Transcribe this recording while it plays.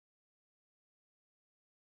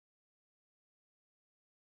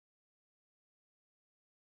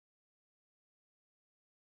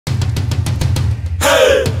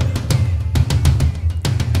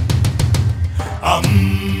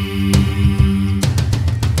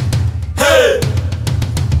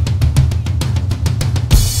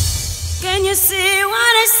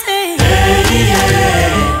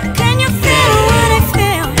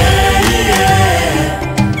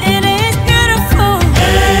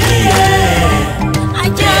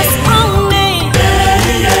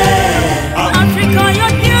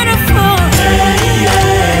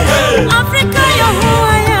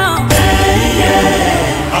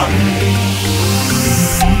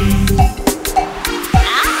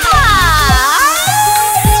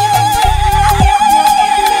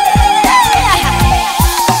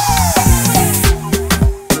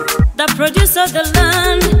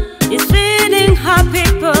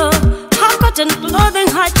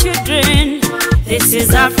children. This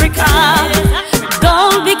is Africa.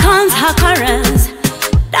 Gold becomes her currency,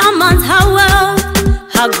 diamonds her wealth,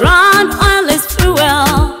 her ground oil is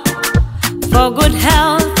fuel for good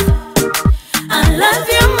health. I love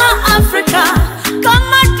you, my Africa. Come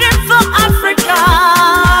my dream for Africa.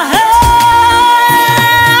 Hey,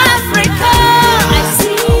 Africa. I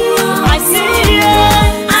see you,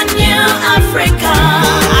 a new Africa.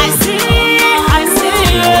 I see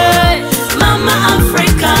you, Mama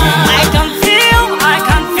Africa. I can feel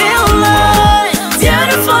it.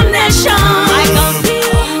 Beautiful nation.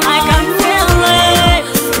 I can feel it.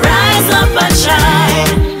 Rise up and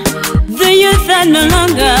shine. The youth are no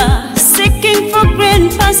longer seeking for green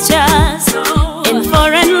pastures in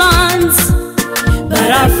foreign lands, but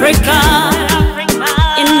Africa,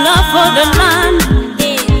 in love for the land,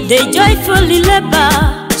 they joyfully labor,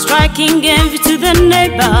 striking envy to the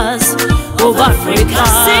neighbors of Africa,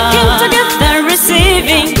 seeking together,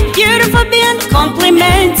 receiving, beautiful being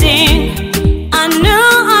complimenting. A new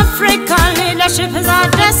African leadership is our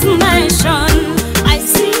destination. I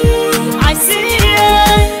see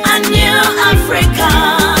a new Africa.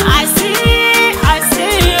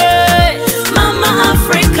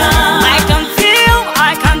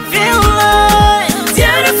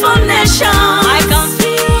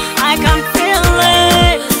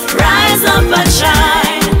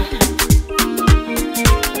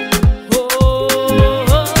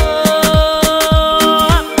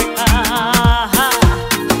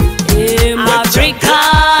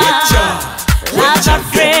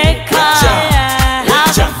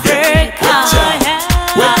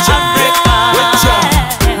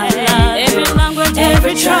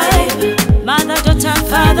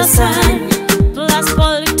 Father, son, plus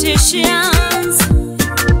politicians.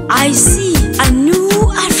 I see a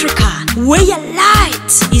new Africa where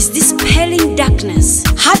light is dispelling darkness.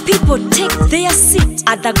 Her people take their seat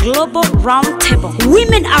at the global round table.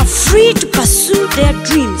 Women are free to pursue their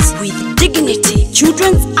dreams with dignity.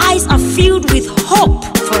 Children's eyes are filled with hope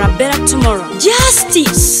for a better tomorrow.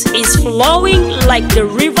 Justice is flowing like the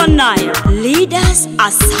river Nile. Leaders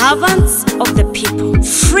are servants of the people,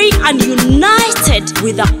 free and united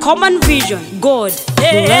with a common vision. God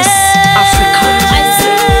bless Africa.